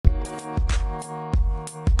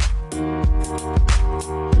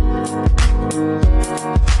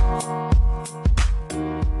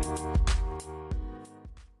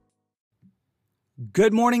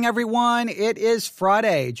Good morning, everyone. It is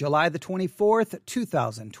Friday, July the 24th,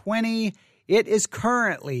 2020. It is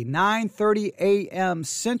currently 9:30 a.m.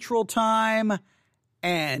 Central Time.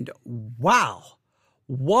 And wow,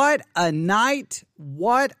 what a night.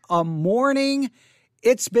 What a morning.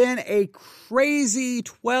 It's been a crazy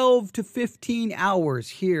 12 to 15 hours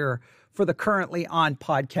here for the Currently On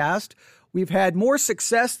podcast. We've had more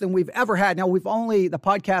success than we've ever had. Now, the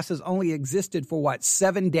podcast has only existed for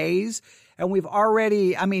 7 days? And we've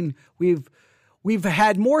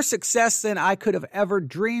had more success than I could have ever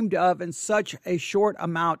dreamed of in such a short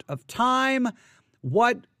amount of time.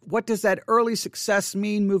 What does that early success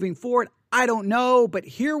mean moving forward? I don't know, but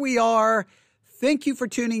here we are. Thank you for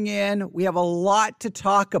tuning in. We have a lot to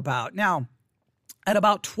talk about. Now, at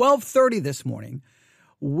about 12:30 this morning,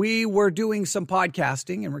 we were doing some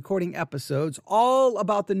podcasting and recording episodes all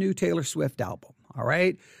about the new Taylor Swift album, all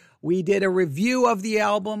right? We did a review of the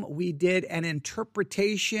album. We did an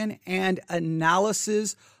interpretation and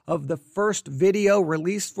analysis of the first video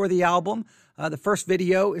released for the album. The first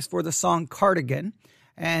video is for the song Cardigan,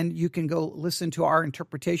 and you can go listen to our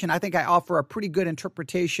interpretation. I think I offer a pretty good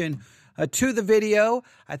interpretation to the video.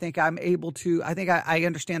 I think I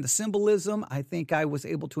understand the symbolism. I think I was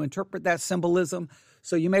able to interpret that symbolism.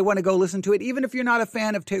 So you may want to go listen to it. Even if you're not a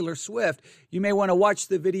fan of Taylor Swift, you may want to watch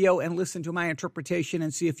the video and listen to my interpretation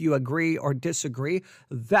and see if you agree or disagree.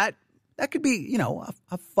 That could be,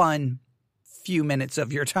 a fun few minutes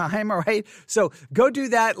of your time, all right? So go do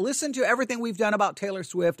that. Listen to everything we've done about Taylor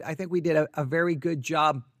Swift. I think we did a very good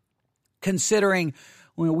job considering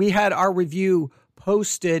when we had our review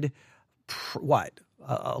posted,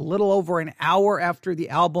 a little over an hour after the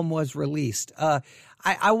album was released.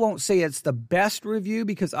 I won't say it's the best review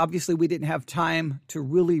because obviously we didn't have time to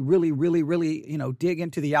really, dig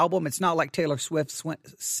into the album. It's not like Taylor Swift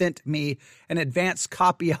sent me an advanced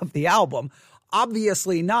copy of the album.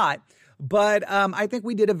 Obviously not. But I think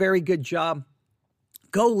we did a very good job.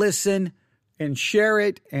 Go listen and share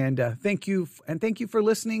it. And thank you for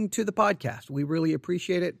listening to the podcast. We really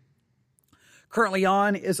appreciate it. Currently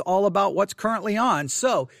On is all about what's currently on.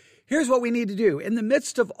 So here's what we need to do. In the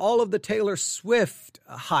midst of all of the Taylor Swift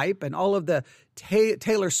hype and all of the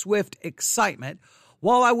Taylor Swift excitement,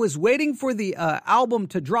 while I was waiting for the album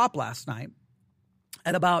to drop last night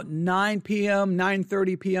at about 9 p.m.,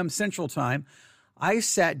 9:30 p.m. Central Time, I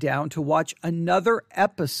sat down to watch another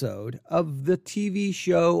episode of the TV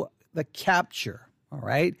show The Capture. All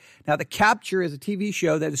right. Now, The Capture is a TV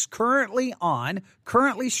show that is currently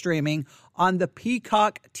streaming on the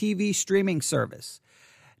Peacock TV streaming service.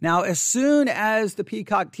 Now, as soon as the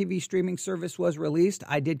Peacock TV streaming service was released,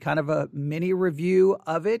 I did kind of a mini review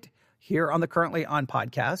of it here on the Currently On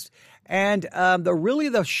podcast. And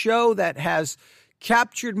the show that has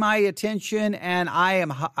captured my attention and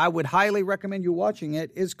I would highly recommend you watching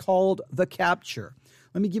it is called The Capture.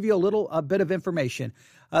 Let me give you a bit of information.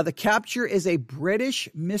 The Capture is a British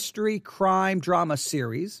mystery crime drama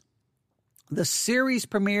series. The series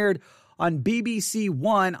premiered on BBC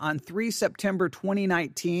One on 3 September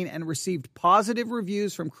 2019 and received positive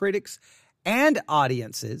reviews from critics and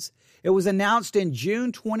audiences. It was announced in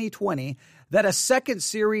June 2020 that a second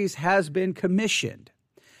series has been commissioned.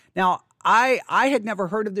 Now, I had never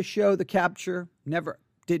heard of the show, The Capture,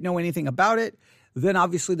 didn't know anything about it. Then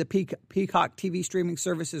obviously the Peacock TV streaming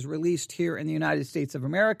service is released here in the United States of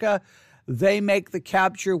America. They make The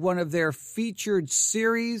Capture one of their featured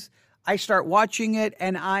series. I start watching it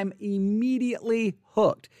and I'm immediately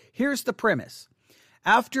hooked. Here's the premise.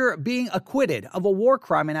 After being acquitted of a war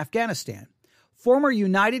crime in Afghanistan, former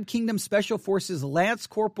United Kingdom Special Forces Lance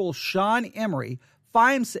Corporal Sean Emery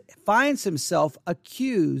finds himself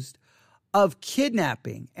accused of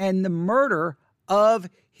kidnapping and the murder of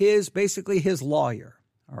his lawyer.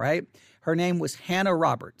 All right. Her name was Hannah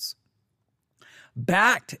Roberts.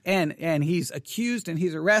 Backed and he's accused and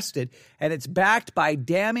he's arrested, and it's backed by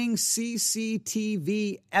damning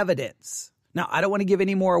CCTV evidence. Now, I don't want to give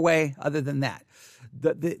any more away other than that.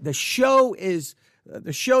 The show,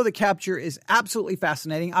 The Capture, is absolutely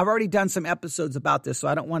fascinating. I've already done some episodes about this, so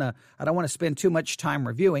I don't want to spend too much time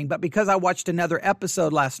reviewing. But because I watched another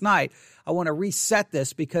episode last night, I want to reset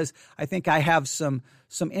this because I think I have some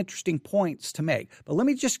interesting points to make. But let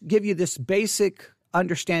me just give you this basic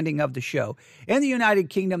understanding of the show. In the United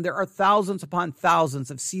Kingdom, there are thousands upon thousands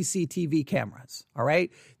of CCTV cameras. All right,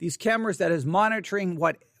 these cameras that is monitoring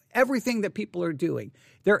everything that people are doing.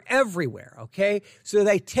 They're everywhere, okay? So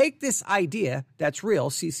they take this idea that's real,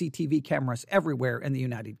 CCTV cameras everywhere in the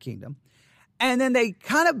United Kingdom, and then they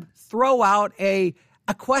kind of throw out a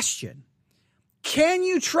question. Can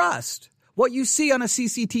you trust what you see on a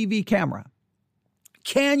CCTV camera?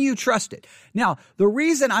 Can you trust it? Now, the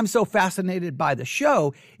reason I'm so fascinated by the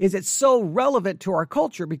show is it's so relevant to our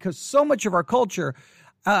culture, because so much of our culture,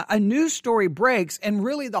 a news story breaks, and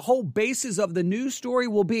really the whole basis of the news story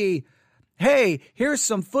will be, hey, here's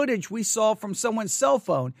some footage we saw from someone's cell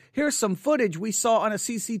phone. Here's some footage we saw on a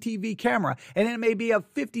CCTV camera. And it may be a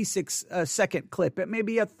 56-second clip. It may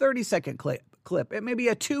be a 30-second clip. It may be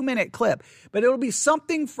a 2-minute clip. But it'll be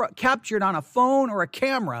something captured on a phone or a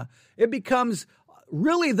camera. It becomes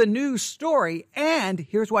really the news story. And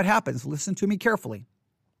here's what happens. Listen to me carefully.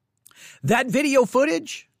 That video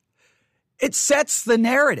footage, it sets the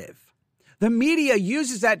narrative. The media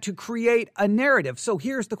uses that to create a narrative. So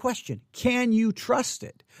here's the question. Can you trust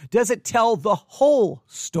it? Does it tell the whole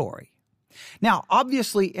story? Now,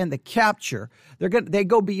 obviously in the capture, they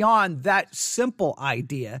go beyond that simple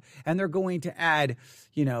idea, and they're going to add,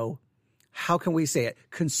 how can we say it?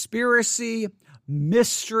 Conspiracy,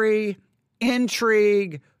 mystery,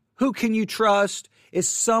 intrigue. Who can you trust? Is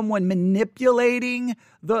someone manipulating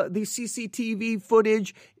the CCTV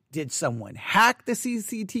footage? Did someone hack the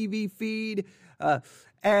CCTV feed?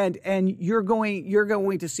 And you're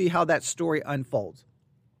going to see how that story unfolds.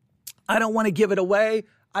 I don't want to give it away.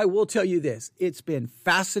 I will tell you this. It's been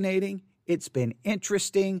fascinating. It's been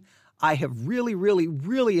interesting. I have really, really,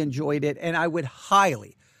 really enjoyed it. And I would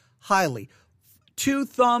highly, 2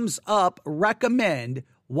 thumbs up, recommend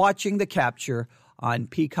watching The Capture on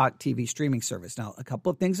Peacock TV streaming service. Now, a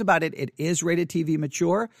couple of things about it. It is rated TV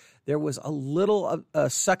mature. There was a little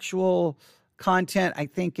sexual content, I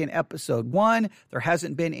think, in episode 1. There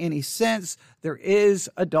hasn't been any since. There is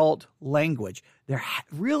adult language. There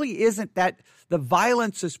really isn't that. The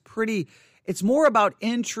violence is pretty, it's more about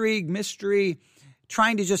intrigue, mystery,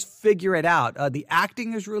 trying to just figure it out. The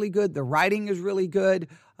acting is really good. The writing is really good.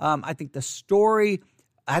 I think the story,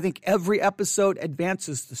 I think every episode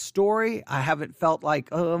advances the story. I haven't felt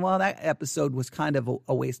like, that episode was kind of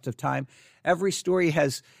a waste of time. Every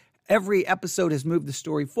episode has moved the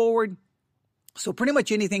story forward. So pretty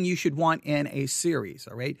much anything you should want in a series,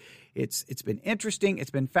 all right? It's been interesting, it's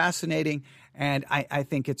been fascinating, and I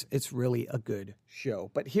think it's really a good show.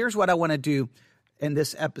 But here's what I want to do in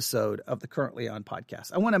this episode of the Currently On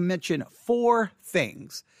podcast. I want to mention 4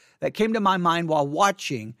 things that came to my mind while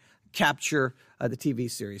watching Capture, the TV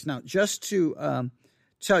series. Now, just to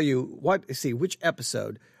tell you which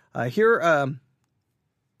episode.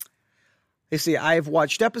 I've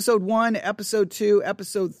watched episode 1, episode 2,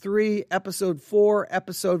 episode 3, episode 4,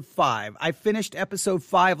 episode 5. I finished episode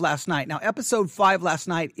 5 last night. Now, episode 5 last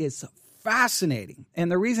night is fascinating.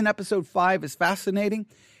 And the reason episode 5 is fascinating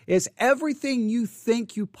is everything you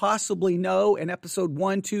think you possibly know in episode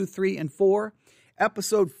 1, 2, 3, and 4,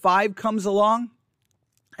 episode 5 comes along,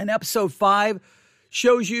 and episode 5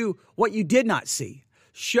 shows you what you did not see,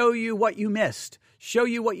 show you what you missed, show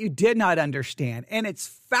you what you did not understand. And it's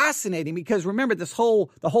fascinating because remember, the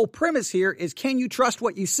whole premise here is, can you trust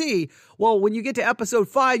what you see? Well, when you get to episode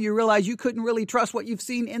 5, you realize you couldn't really trust what you've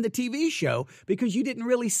seen in the TV show because you didn't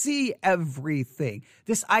really see everything.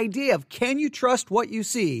 This idea of can you trust what you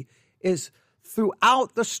see is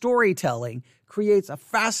throughout the storytelling, creates a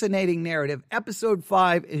fascinating narrative. Episode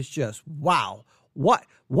 5 is just wow. What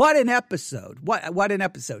an episode. What an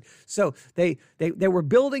episode. So they were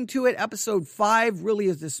building to it. Episode 5 really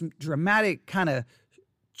is this dramatic kind of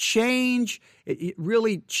change. It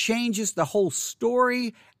really changes the whole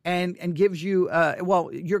story and gives you,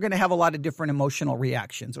 you're going to have a lot of different emotional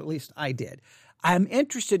reactions, or at least I did. I'm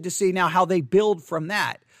interested to see now how they build from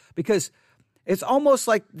that, because it's almost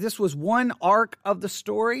like this was one arc of the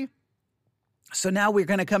story. So now we're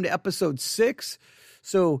going to come to episode 6.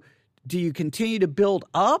 So do you continue to build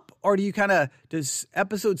up, or does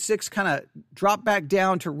episode 6 kind of drop back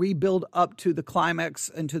down to rebuild up to the climax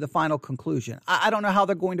and to the final conclusion? I don't know how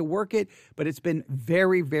they're going to work it, but it's been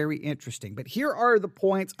very, very interesting. But here are the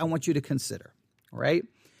points I want you to consider, right?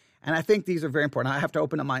 And I think these are very important. I have to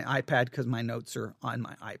open up my iPad because my notes are on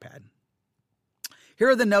my iPad. Here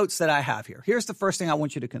are the notes that I have here. Here's the first thing I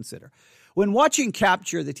want you to consider. When watching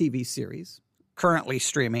Capture, the TV series, currently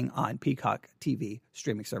streaming on Peacock TV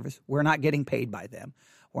streaming service. We're not getting paid by them.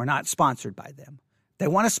 We're not sponsored by them. They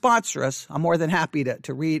want to sponsor us. I'm more than happy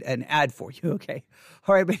to read an ad for you, okay?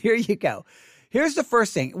 All right, but here you go. Here's the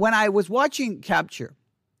first thing. When I was watching Capture,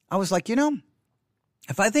 I was like,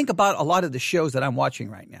 if I think about a lot of the shows that I'm watching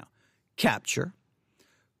right now, Capture,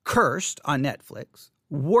 Cursed on Netflix,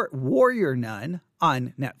 Warrior Nun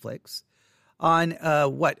on Netflix, on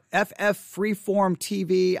FF Freeform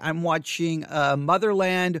TV, I'm watching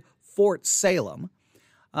Motherland Fort Salem.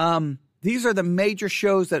 These are the major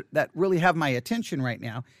shows that really have my attention right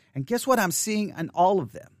now. And guess what I'm seeing on all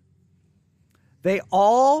of them?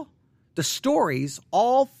 the stories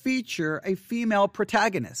all feature a female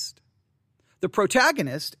protagonist. The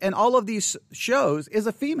protagonist in all of these shows is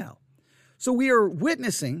a female. So we are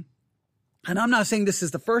witnessing, and I'm not saying this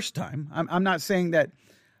is the first time. I'm not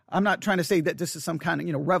trying to say that this is some kind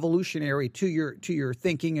of, revolutionary to your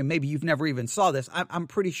thinking, and maybe you've never even saw this. I'm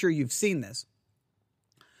pretty sure you've seen this.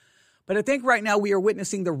 But I think right now we are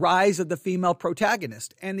witnessing the rise of the female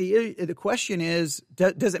protagonist. And the question is,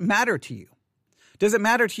 does it matter to you? Does it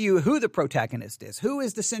matter to you who the protagonist is? Who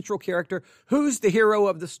is the central character? Who's the hero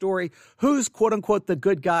of the story? Who's quote unquote the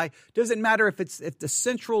good guy? Does it matter if the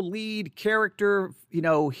central lead character,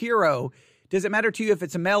 hero, does it matter to you if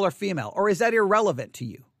it's a male or female? Or is that irrelevant to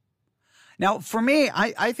you? Now, for me,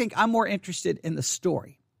 I think I'm more interested in the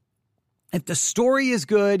story. If the story is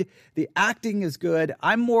good, the acting is good,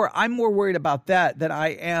 I'm more worried about that than I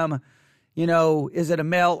am, is it a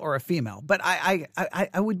male or a female? But I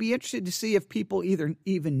would be interested to see if people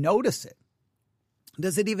even notice it.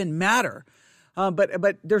 Does it even matter?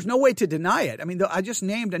 But there's no way to deny it. I mean, I just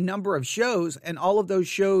named a number of shows, and all of those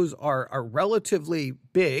shows are relatively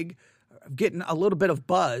big, getting a little bit of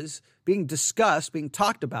buzz, being discussed, being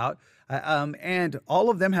talked about, and all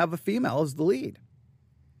of them have a female as the lead.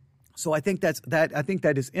 So I think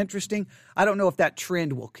that is interesting. I don't know if that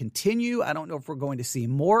trend will continue. I don't know if we're going to see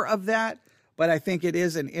more of that, but I think it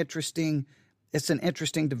is an interesting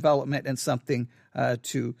development and something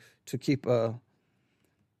to keep.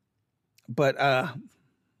 But I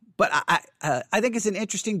think it's an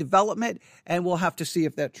interesting development, and we'll have to see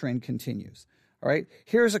if that trend continues. All right.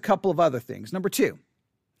 Here's a couple of other things. Number 2,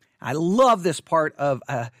 I love this part of.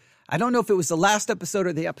 I don't know if it was the last episode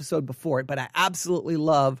or the episode before it, but I absolutely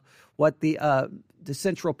love what the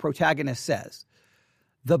central protagonist says.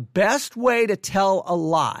 The best way to tell a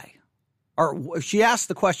lie, or she asks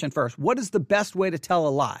the question first, what is the best way to tell a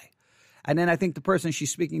lie? And then I think the person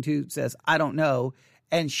she's speaking to says, I don't know.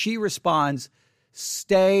 And she responds,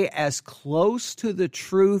 stay as close to the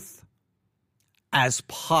truth as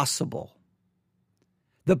possible.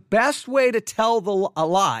 The best way to tell a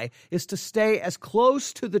lie is to stay as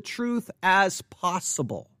close to the truth as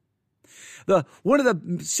possible. One of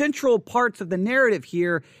the central parts of the narrative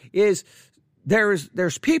here is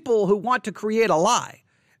there's people who want to create a lie,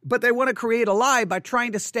 but they want to create a lie by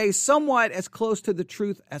trying to stay somewhat as close to the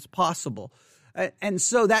truth as possible. And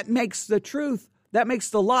so that makes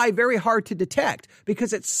the lie very hard to detect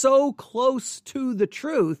because it's so close to the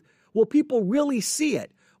truth. Will people really see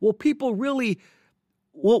it? Will people really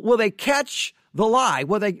Will they catch the lie?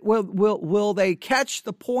 Will they catch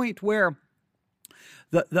the point where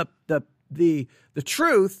the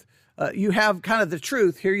truth, you have kind of the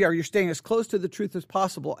truth, here you are, you're staying as close to the truth as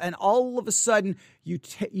possible, and all of a sudden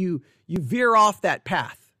you veer off that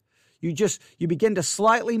path. You begin to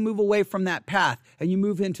slightly move away from that path and you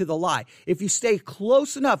move into the lie. If you stay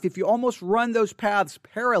close enough, if you almost run those paths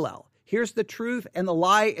parallel, here's the truth and the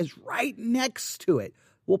lie is right next to it.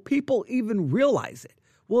 Will people even realize it?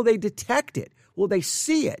 Will they detect it? Will they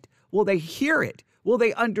see it? Will they hear it? Will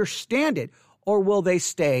they understand it? Or will they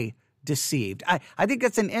stay deceived? I think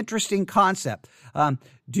that's an interesting concept.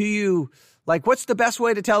 What's the best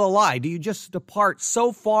way to tell a lie? Do you just depart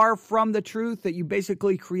so far from the truth that you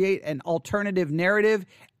basically create an alternative narrative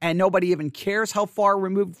and nobody even cares how far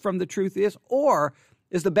removed from the truth is? Or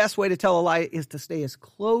is the best way to tell a lie is to stay as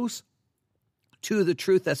close to the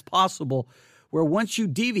truth as possible, where once you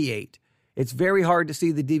deviate, it's very hard to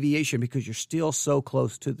see the deviation because you're still so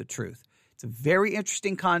close to the truth. It's a very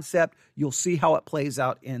interesting concept. You'll see how it plays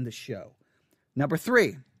out in the show. Number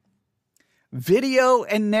 3, video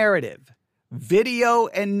and narrative. Video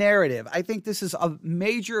and narrative. I think this is a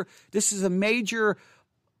major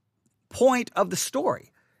point of the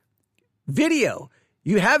story. Video.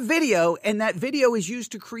 You have video, and that video is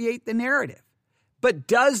used to create the narrative. But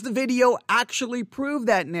does the video actually prove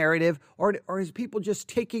that narrative, or is people just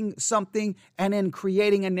taking something and then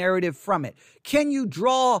creating a narrative from it? Can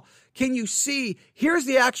you see, here's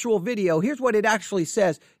the actual video, here's what it actually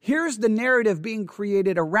says, here's the narrative being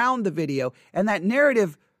created around the video, and that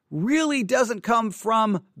narrative really doesn't come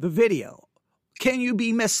from the video. Can you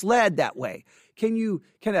be misled that way? Can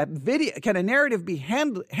a narrative be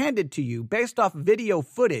handed to you based off video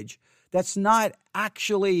footage that's not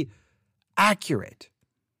actually accurate?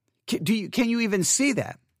 Can you even see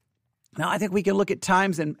that? Now, I think we can look at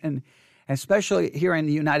times, and especially here in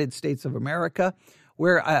the United States of America,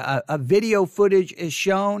 where a video footage is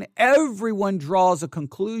shown, everyone draws a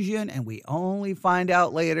conclusion, and we only find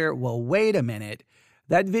out later, well, wait a minute,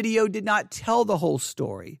 that video did not tell the whole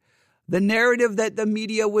story. The narrative that the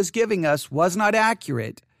media was giving us was not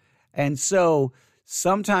accurate. And so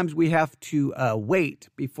sometimes we have to wait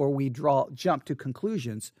before we jump to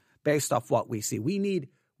conclusions based off what we see. We need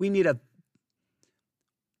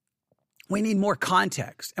more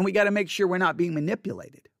context, and we got to make sure we're not being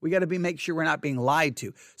manipulated. We got to make sure we're not being lied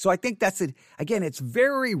to. So I think that's it. Again, it's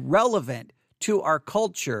very relevant to our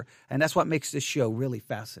culture, and that's what makes this show really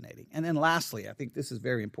fascinating. And then lastly, I think this is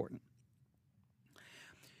very important.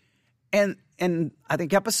 And I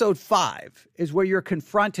think episode 5 is where you're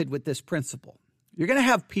confronted with this principle. You're going to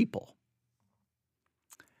have people,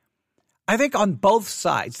 I think, on both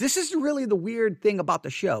sides. This is really the weird thing about the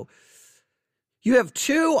show. You have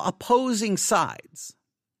two opposing sides.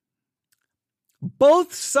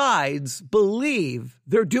 Both sides believe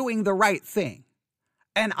they're doing the right thing.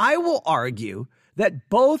 And I will argue that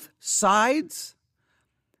both sides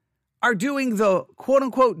are doing the, quote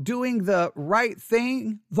unquote, doing the right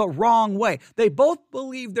thing the wrong way. They both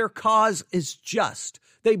believe their cause is just.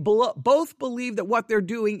 They both believe that what they're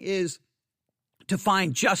doing is to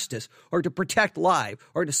find justice or to protect life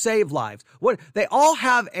or to save lives. They all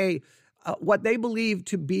have what they believe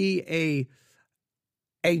to be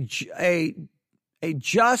a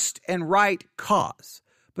just and right cause.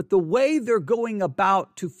 But the way they're going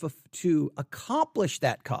about to accomplish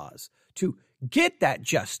that cause, to get that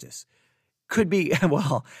justice, could be,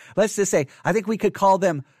 well, let's just say, I think we could call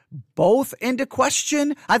them both into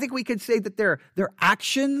question. I think we could say that their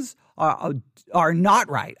actions are not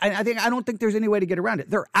right. I don't think there's any way to get around it.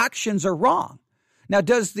 Their actions are wrong. Now,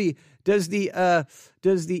 does the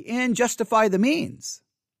end justify the means?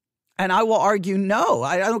 And I will argue no.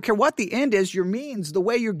 I don't care what the end is, your means, the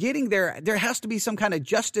way you're getting there, there has to be some kind of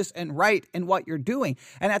justice and right in what you're doing.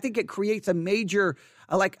 And I think it creates a major,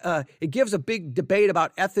 it gives a big debate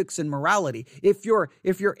about ethics and morality. If your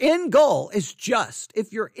end goal is just,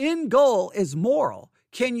 if your end goal is moral,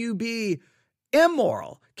 can you be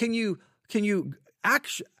immoral? Can you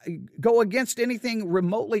go against anything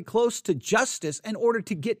remotely close to justice in order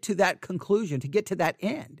to get to that conclusion, to get to that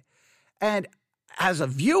end? And as a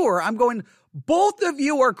viewer, I'm going, both of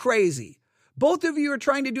you are crazy. Both of you are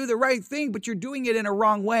trying to do the right thing, but you're doing it in a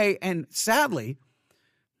wrong way. And sadly,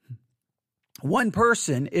 one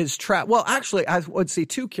person is trapped. Well, actually, I would say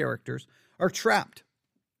two characters are trapped.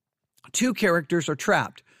 Two characters are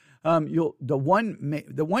trapped. The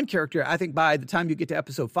one character, I think by the time you get to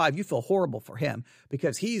episode 5, you feel horrible for him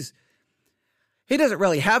because he doesn't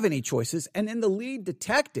really have any choices. And then the lead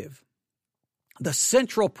detective, the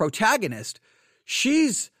central protagonist,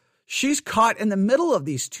 she's caught in the middle of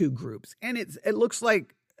these two groups. And it looks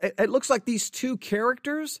like these two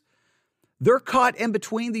characters, they're caught in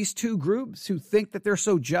between these two groups who think that they're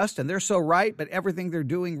so just and they're so right, but everything they're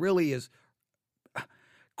doing really is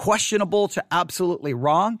questionable to absolutely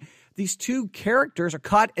wrong. These two characters are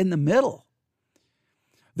caught in the middle.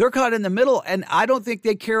 They're caught in the middle, and I don't think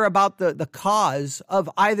they care about the cause of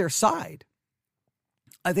either side.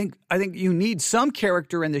 I think you need some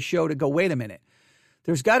character in the show to go, wait a minute.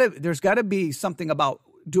 There's got to be something about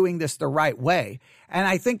doing this the right way. And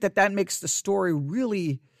I think that makes the story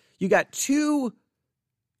really, you got two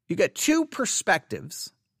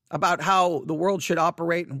perspectives about how the world should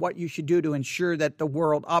operate and what you should do to ensure that the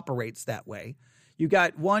world operates that way. You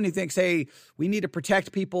got one who thinks, hey, we need to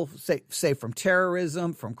protect people, say from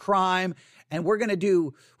terrorism, from crime, and we're gonna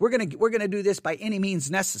do this by any means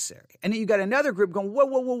necessary. And then you got another group going,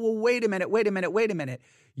 whoa, wait a minute.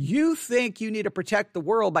 You think you need to protect the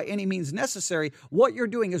world by any means necessary. What you're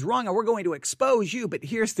doing is wrong, and we're going to expose you. But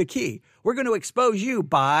here's the key. We're going to expose you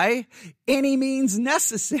by any means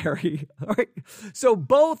necessary. All right? So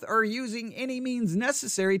both are using any means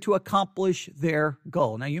necessary to accomplish their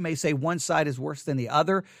goal. Now, you may say one side is worse than the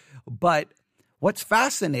other, but what's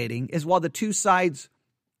fascinating is while the two sides,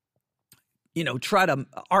 try to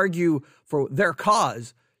argue for their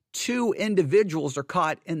cause, two individuals are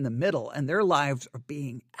caught in the middle and their lives are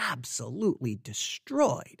being absolutely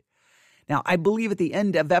destroyed. Now, I believe at the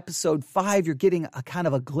end of episode 5, you're getting a kind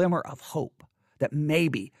of a glimmer of hope that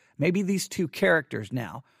maybe these two characters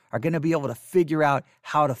now are going to be able to figure out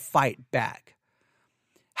how to fight back.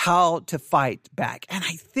 And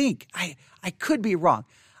I think I could be wrong.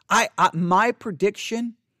 My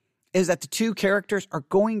prediction is that the two characters are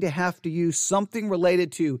going to have to use something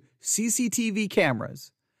related to CCTV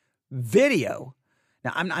cameras, video.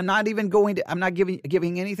 Now, I'm not giving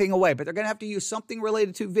anything away, but they're going to have to use something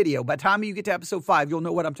related to video. By the time you get to episode 5, you'll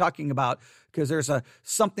know what I'm talking about because there's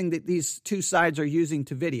something that these two sides are using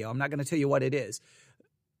to video. I'm not going to tell you what it is.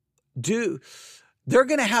 They're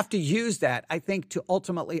going to have to use that, I think, to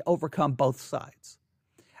ultimately overcome both sides.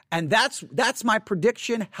 And that's my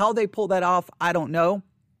prediction. How they pull that off, I don't know.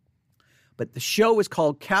 But the show is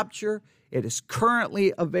called Capture. It is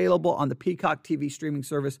currently available on the Peacock TV streaming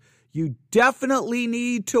service. You definitely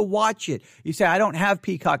need to watch it. You say, I don't have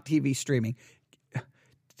Peacock TV streaming.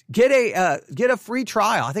 Get a free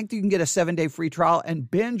trial. I think you can get a 7-day free trial and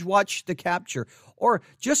binge watch The Capture, or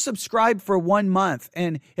just subscribe for 1 month,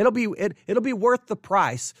 and it'll be worth the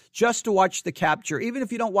price just to watch The Capture, even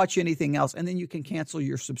if you don't watch anything else, and then you can cancel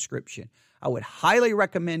your subscription. I would highly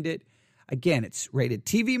recommend it. Again, it's rated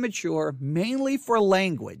TV mature, mainly for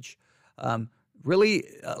language. Really,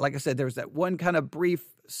 like I said, there's that one kind of brief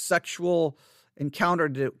sexual encounter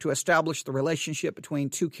to establish the relationship between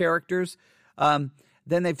two characters.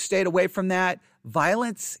 Then they've stayed away from that.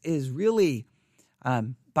 Violence is really,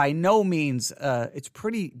 by no means, it's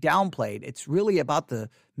pretty downplayed. It's really about the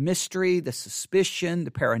mystery, the suspicion,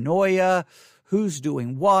 the paranoia, who's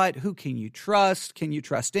doing what, who can you trust? Can you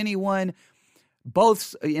trust anyone?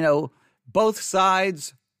 Both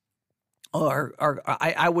sides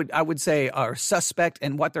I would say are suspect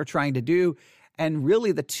in what they're trying to do. And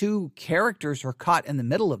really, the two characters who are caught in the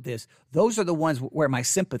middle of this, those are the ones where my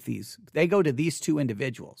sympathies, they go to these two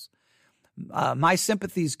individuals. My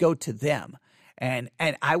sympathies go to them. And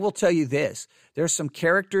I will tell you this, there's some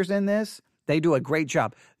characters in this, they do a great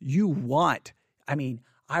job.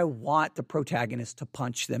 I want the protagonist to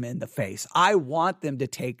punch them in the face. I want them to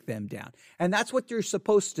take them down. And that's what you're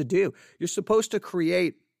supposed to do. You're supposed to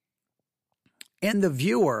create in the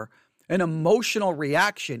viewer an emotional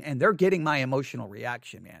reaction, and they're getting my emotional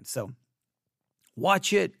reaction, man. So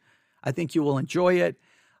watch it. I think you will enjoy it.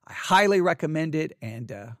 I highly recommend it.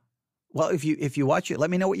 And if you watch it, let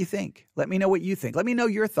me know what you think. Let me know what you think. Let me know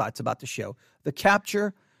your thoughts about the show. The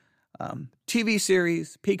Capture TV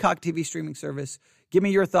series, Peacock TV streaming service. Give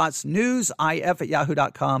me your thoughts.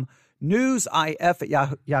 newsif@yahoo.com.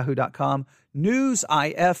 newsif@yahoo.com.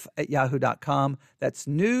 newsif@yahoo.com. That's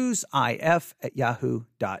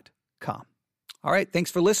newsif@yahoo.com. All right. Thanks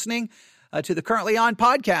for listening to the Currently On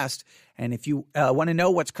podcast. And if you want to know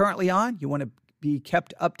what's currently on, you want to be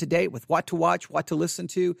kept up to date with what to watch, what to listen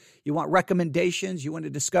to, you want recommendations, you want to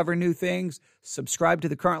discover new things, subscribe to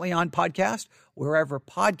the Currently On podcast wherever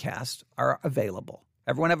podcasts are available.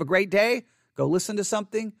 Everyone have a great day. Go listen to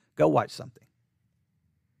something. Go watch something.